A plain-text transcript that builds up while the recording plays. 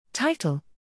Title: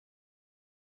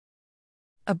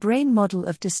 A Brain Model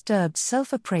of Disturbed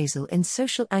Self-Appraisal in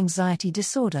Social Anxiety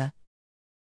Disorder.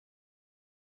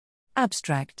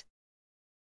 Abstract: